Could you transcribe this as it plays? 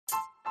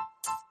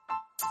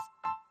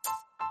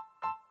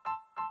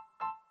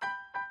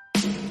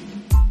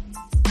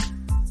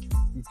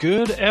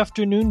Good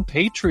afternoon,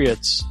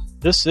 Patriots.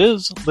 This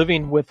is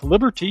Living with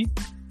Liberty,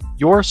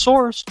 your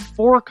source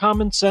for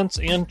common sense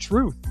and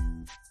truth.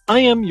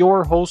 I am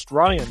your host,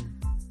 Ryan.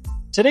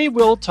 Today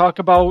we'll talk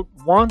about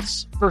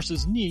wants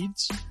versus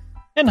needs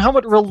and how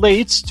it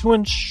relates to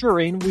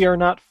ensuring we are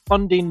not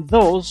funding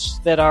those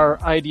that are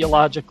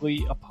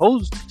ideologically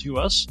opposed to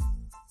us.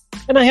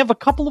 And I have a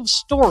couple of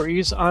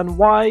stories on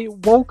why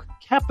woke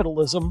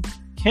capitalism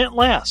can't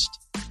last.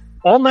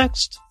 All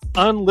next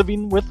on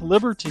Living with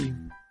Liberty.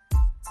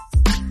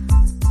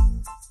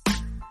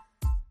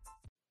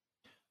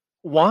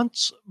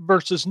 Wants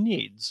versus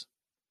needs.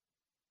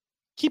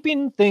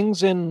 Keeping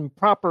things in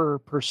proper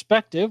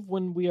perspective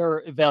when we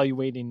are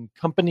evaluating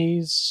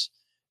companies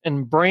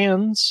and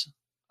brands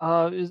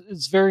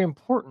is very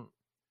important.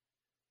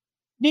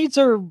 Needs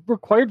are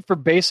required for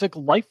basic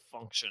life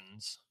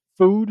functions: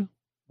 food,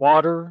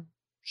 water,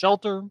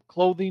 shelter,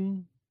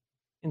 clothing,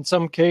 in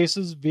some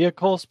cases,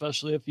 vehicle,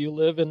 especially if you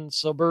live in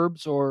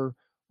suburbs or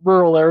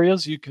rural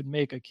areas. You could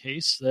make a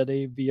case that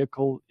a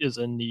vehicle is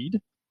a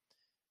need.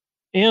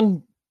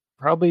 And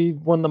probably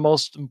one of the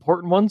most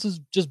important ones is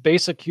just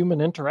basic human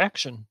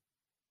interaction.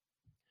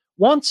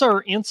 Wants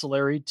are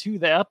ancillary to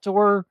that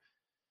or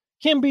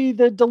can be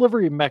the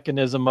delivery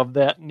mechanism of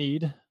that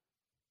need.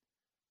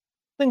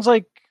 Things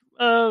like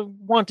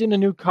wanting a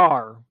new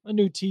car, a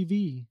new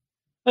TV,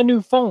 a new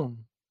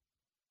phone.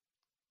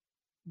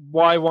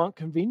 Why want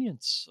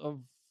convenience of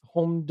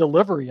home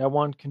delivery? I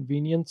want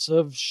convenience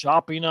of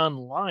shopping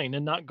online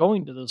and not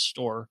going to the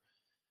store.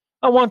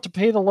 I want to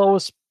pay the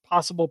lowest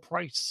possible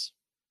price.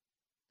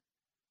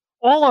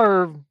 All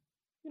are,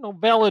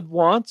 valid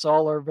wants,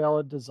 all are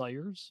valid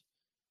desires.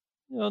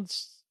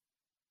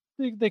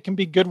 They can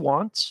be good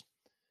wants,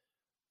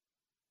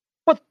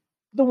 but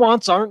the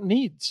wants aren't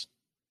needs.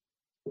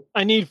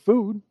 I need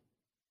food,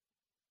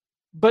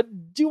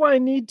 but do I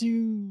need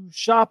to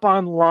shop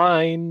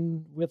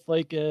online with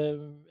like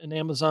an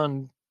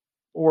Amazon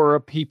or a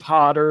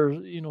Peapod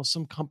or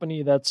some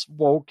company that's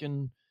woke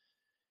and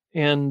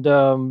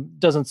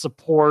doesn't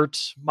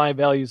support my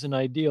values and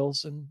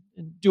ideals? And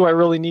do I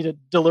really need it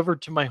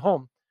delivered to my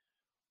home?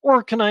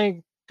 Or can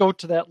I go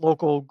to that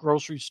local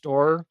grocery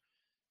store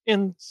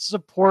and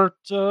support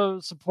a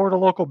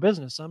local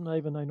business? I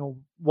know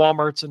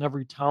Walmart's in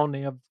every town,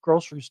 they have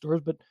grocery stores,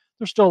 but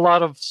there's still a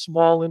lot of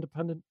small,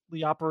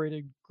 independently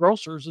operated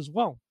grocers as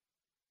well.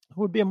 It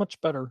would be a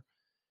much better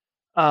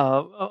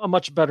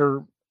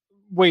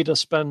way to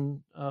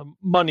spend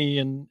money,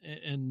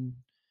 and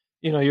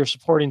you're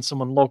supporting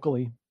someone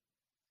locally.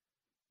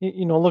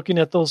 Looking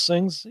at those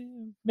things,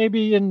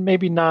 maybe and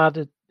maybe not.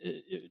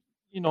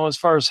 As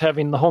far as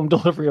having the home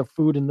delivery of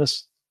food in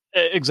this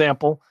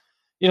example,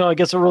 I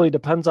guess it really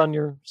depends on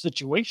your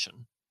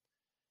situation.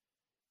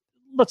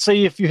 Let's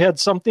say if you had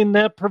something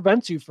that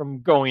prevents you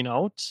from going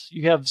out,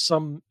 you have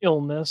some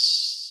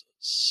illness,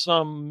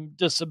 some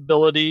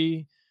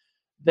disability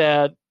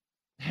that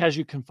has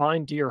you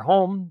confined to your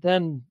home,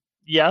 then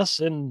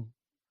yes, and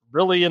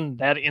really in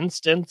that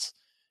instance,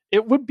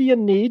 it would be a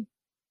need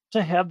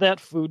to have that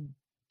food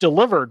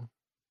delivered.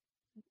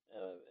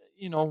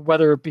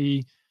 Whether it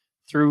be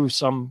through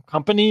some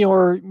company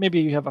or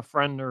maybe you have a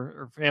friend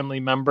or family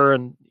member,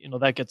 and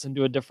that gets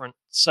into a different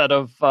set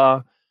of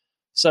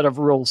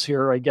rules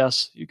here, I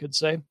guess you could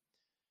say.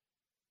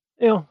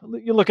 You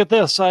look at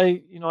this.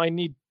 I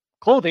need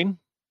clothing.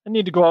 I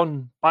need to go out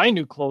and buy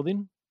new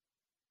clothing.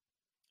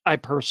 I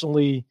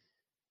personally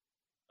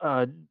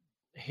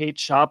hate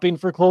shopping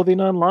for clothing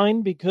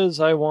online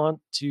because I want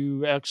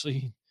to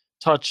actually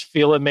touch,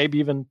 feel it, maybe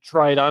even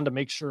try it on to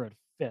make sure it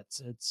fits.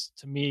 It's,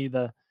 to me,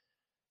 the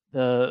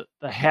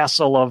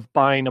hassle of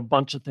buying a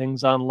bunch of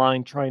things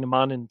online, trying them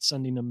on and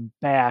sending them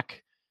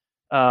back.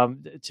 To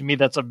me,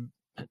 that's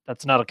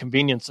not a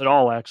convenience at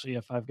all. Actually,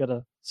 if I've got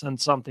to send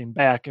something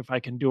back, if I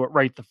can do it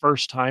right the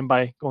first time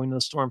by going to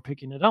the store and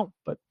picking it out.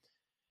 But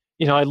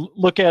I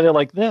look at it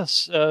like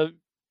this: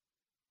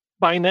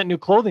 buying that new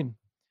clothing.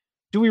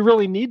 Do we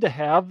really need to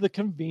have the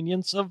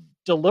convenience of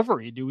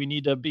delivery? Do we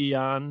need to be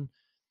on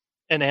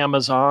an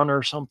Amazon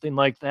or something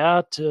like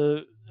that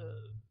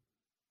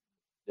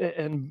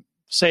and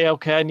say,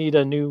 okay, I need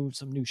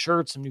some new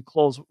shirts, some new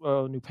clothes,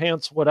 new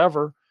pants,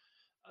 whatever?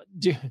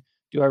 Do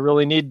I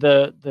really need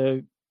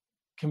the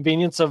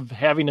convenience of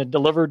having it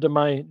delivered to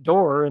my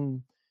door?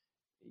 And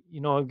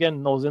again,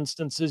 in those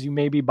instances, you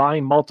may be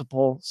buying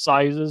multiple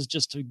sizes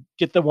just to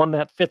get the one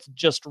that fits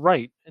just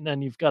right, and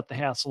then you've got the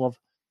hassle of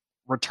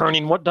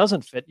returning what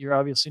doesn't fit. You're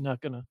obviously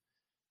not going to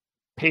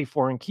pay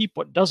for and keep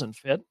what doesn't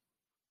fit.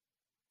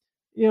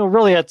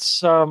 Really,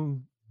 it's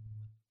an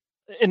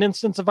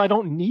instance of I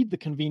don't need the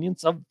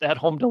convenience of that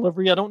home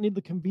delivery. I don't need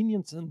the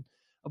convenience in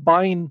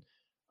buying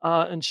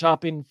and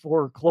shopping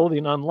for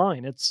clothing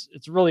online. It's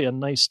really a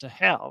nice to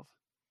have.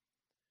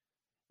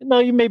 And now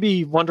you may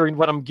be wondering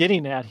what I'm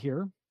getting at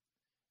here.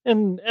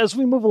 And as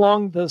we move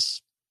along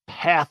this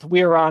path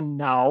we are on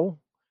now,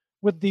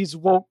 with these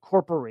woke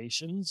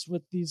corporations,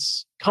 with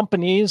these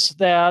companies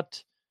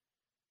that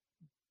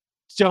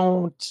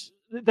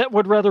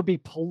would rather be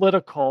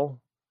political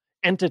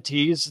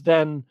entities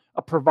than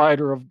a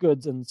provider of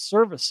goods and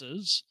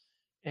services,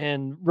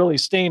 and really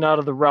staying out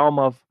of the realm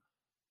of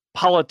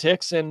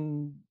politics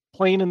and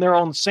playing in their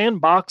own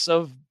sandbox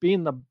of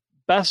being the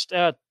best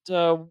at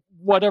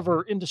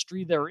whatever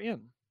industry they're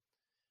in.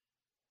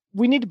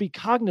 We need to be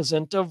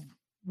cognizant of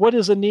what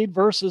is a need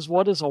versus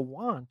what is a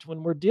want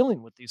when we're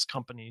dealing with these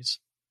companies.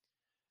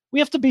 We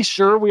have to be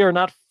sure we are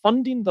not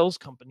funding those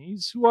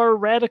companies who are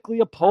radically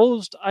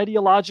opposed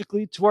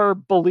ideologically to our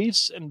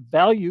beliefs and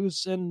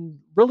values, and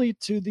really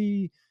to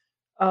the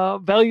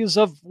values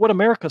of what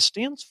America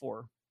stands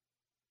for.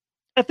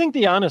 I think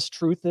the honest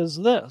truth is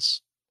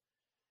this: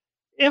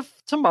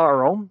 if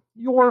tomorrow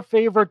your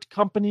favorite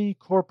company,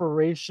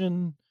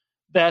 corporation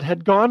that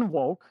had gone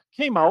woke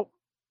came out,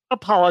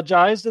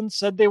 apologized, and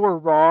said they were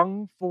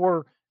wrong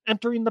for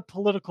entering the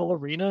political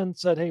arena, and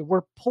said, hey,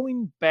 we're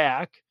pulling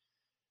back,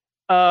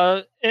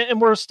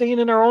 and we're staying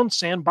in our own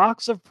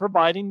sandbox of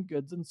providing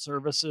goods and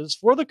services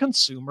for the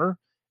consumer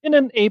in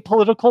an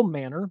apolitical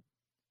manner,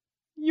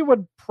 you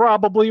would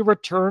probably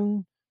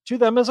return to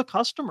them as a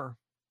customer.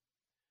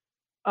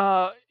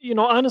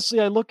 Honestly,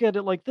 I look at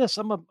it like this.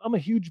 I'm a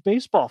huge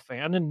baseball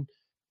fan, and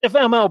if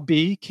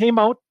MLB came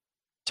out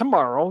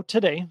tomorrow,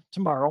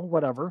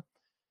 whatever,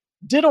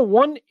 did a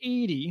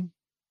 180,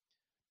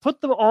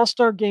 put the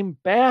All-Star game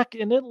back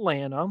in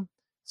Atlanta,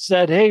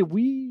 said, hey,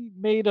 we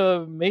made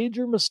a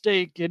major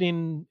mistake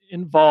getting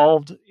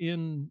involved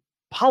in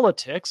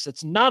politics.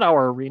 It's not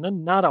our arena,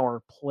 not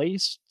our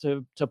place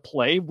to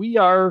play. We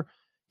are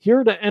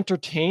here to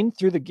entertain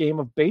through the game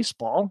of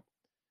baseball.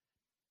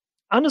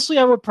 Honestly,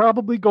 I would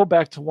probably go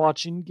back to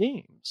watching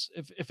games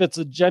if it's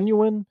a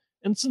genuine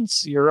and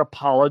sincere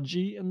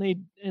apology,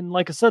 and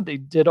like I said, they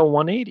did a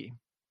 180.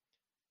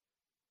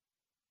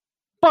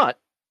 But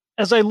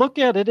as I look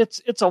at it,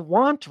 it's a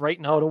want right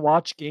now to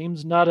watch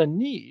games, not a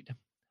need.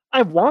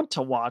 I want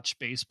to watch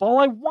baseball.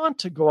 I want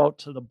to go out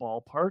to the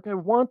ballpark. I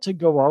want to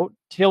go out.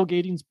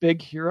 Tailgating's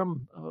big here.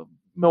 I'm a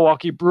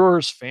Milwaukee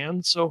Brewers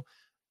fan, so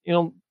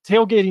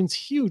tailgating's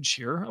huge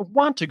here. I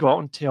want to go out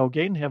and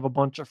tailgate and have a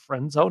bunch of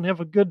friends out and have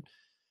a good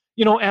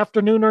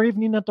afternoon or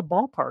evening at the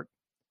ballpark.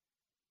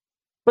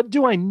 But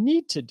do I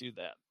need to do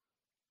that?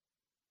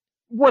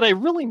 What I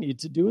really need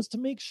to do is to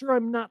make sure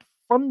I'm not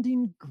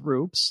funding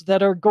groups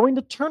that are going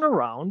to turn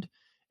around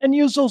and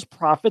use those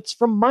profits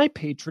from my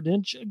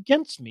patronage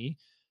against me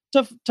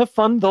to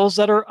fund those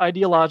that are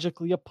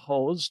ideologically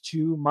opposed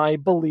to my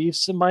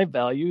beliefs and my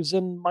values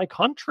and my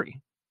country.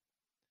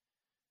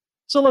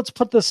 So let's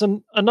put this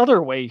in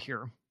another way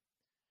here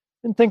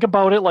and think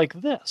about it like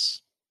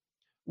this.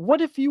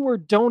 What if you were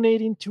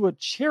donating to a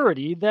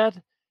charity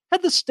that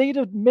had the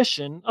stated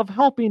mission of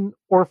helping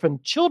orphan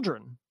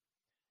children?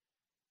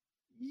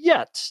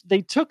 Yet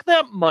they took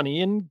that money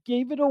and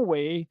gave it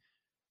away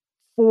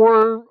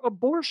for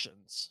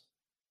abortions.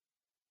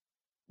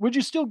 Would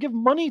you still give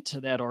money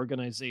to that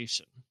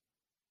organization?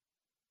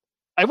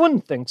 I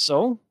wouldn't think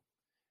so.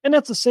 And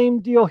that's the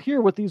same deal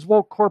here with these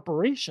woke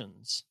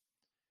corporations.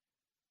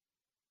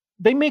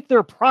 They make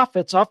their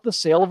profits off the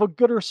sale of a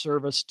good or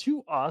service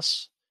to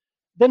us,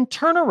 then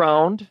turn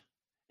around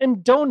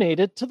and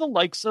donate it to the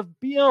likes of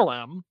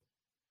BLM,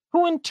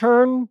 who in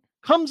turn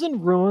comes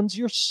and ruins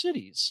your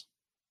cities.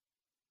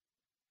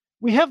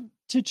 We have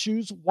to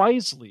choose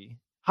wisely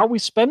how we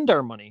spend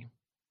our money,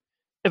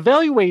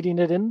 evaluating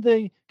it in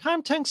the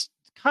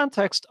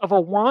context of a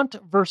want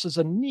versus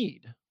a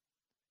need.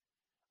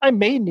 I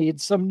may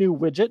need some new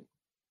widget,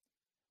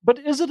 but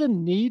is it a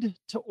need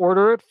to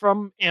order it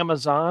from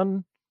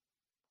Amazon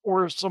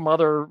or some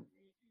other,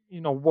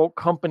 woke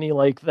company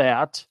like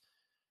that?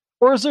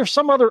 Or is there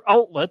some other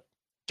outlet,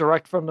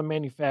 direct from the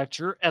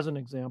manufacturer, as an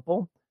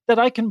example, that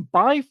I can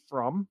buy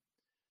from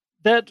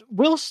that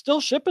will still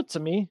ship it to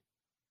me?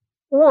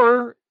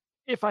 Or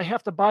if I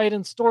have to buy it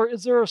in store,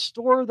 is there a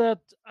store that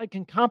I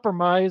can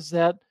compromise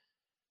that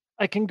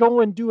I can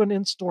go and do an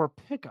in-store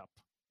pickup?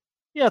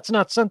 Yeah, it's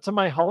not sent to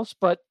my house,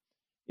 but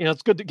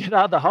it's good to get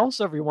out of the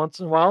house every once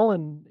in a while,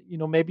 and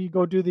maybe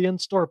go do the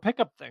in-store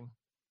pickup thing.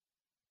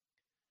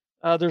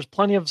 There's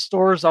plenty of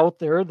stores out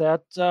there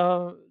that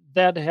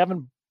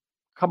haven't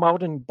come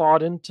out and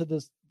bought into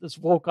this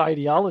woke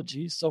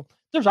ideology. So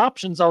there's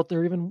options out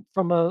there, even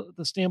from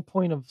the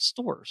standpoint of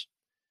stores.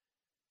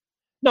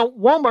 Now,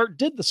 Walmart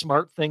did the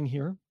smart thing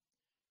here.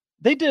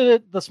 They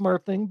did the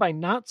smart thing by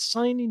not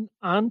signing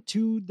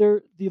onto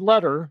the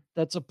letter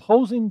that's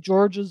opposing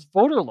Georgia's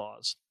voter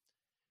laws.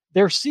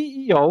 Their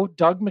CEO,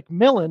 Doug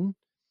McMillon,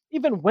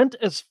 even went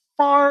as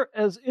far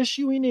as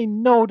issuing a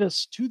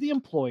notice to the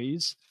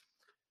employees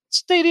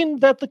stating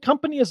that the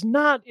company is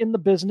not in the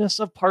business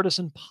of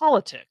partisan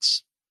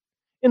politics.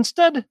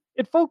 Instead,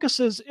 it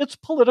focuses its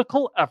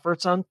political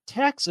efforts on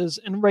taxes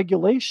and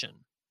regulation.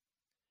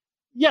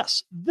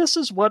 Yes, this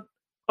is what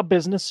a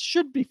business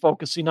should be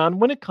focusing on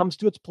when it comes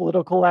to its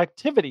political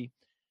activity.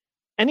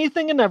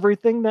 Anything and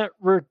everything that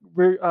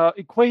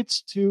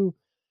equates to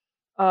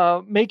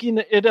making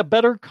it a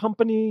better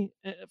company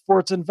for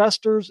its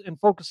investors and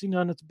focusing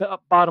on its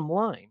bottom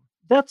line.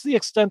 That's the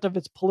extent of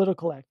its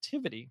political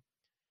activity.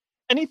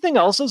 Anything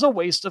else is a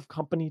waste of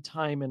company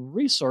time and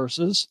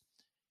resources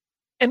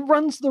and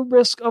runs the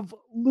risk of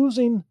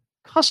losing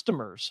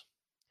customers.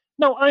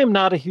 Now, I am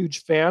not a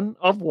huge fan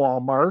of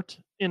Walmart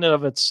in and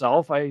of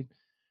itself. I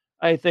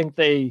think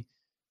they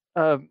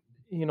have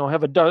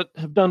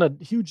done a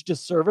huge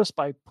disservice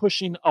by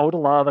pushing out a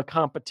lot of the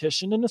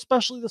competition, and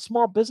especially the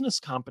small business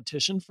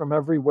competition from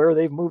everywhere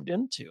they've moved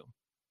into.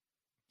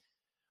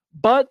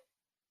 But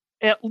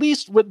at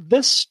least with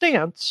this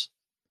stance,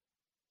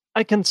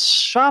 I can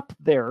shop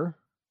there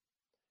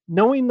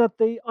knowing that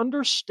they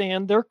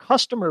understand their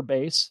customer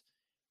base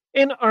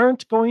and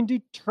aren't going to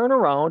turn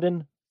around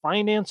and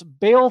finance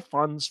bail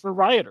funds for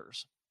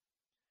rioters.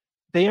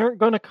 They aren't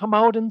going to come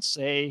out and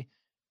say,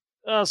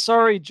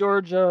 sorry,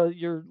 Georgia,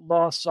 your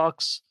law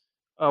sucks.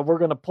 We're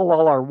going to pull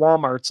all our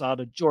Walmarts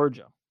out of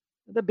Georgia.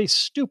 That'd be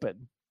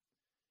stupid.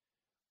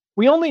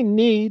 We only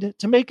need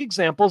to make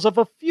examples of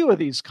a few of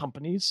these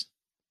companies,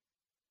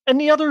 and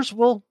the others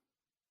will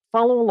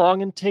follow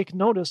along and take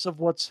notice of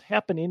what's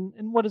happening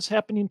and what is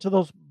happening to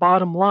those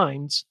bottom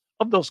lines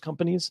of those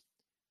companies,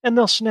 and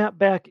they'll snap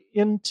back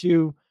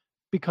into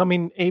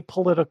becoming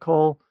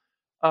apolitical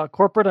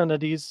corporate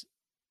entities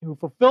who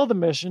fulfill the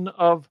mission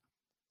of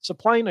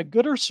supplying a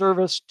good or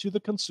service to the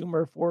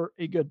consumer for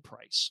a good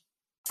price.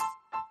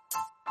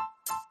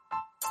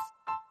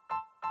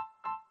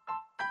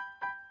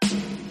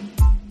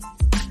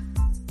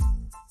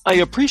 I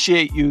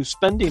appreciate you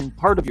spending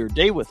part of your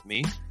day with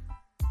me.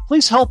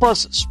 Please help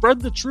us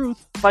spread the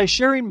truth by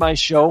sharing my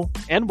show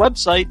and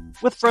website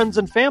with friends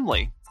and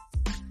family.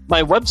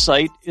 My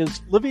website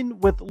is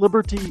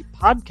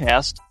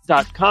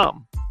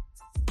livingwithlibertypodcast.com.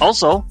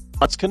 Also,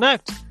 let's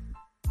connect.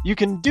 You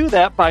can do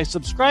that by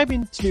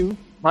subscribing to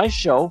my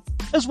show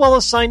as well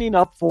as signing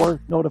up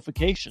for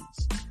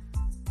notifications.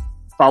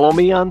 Follow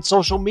me on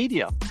social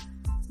media.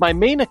 My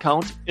main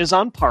account is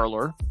on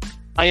Parler.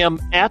 I am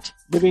at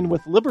Living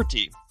with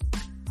Liberty.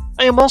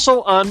 I am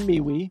also on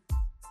MeWe.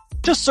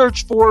 Just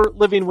search for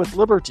Living with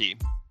Liberty.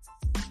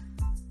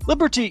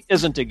 Liberty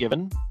isn't a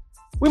given.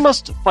 We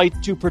must fight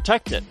to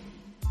protect it.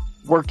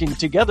 Working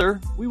together,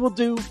 we will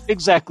do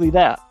exactly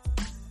that.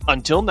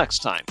 Until next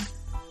time.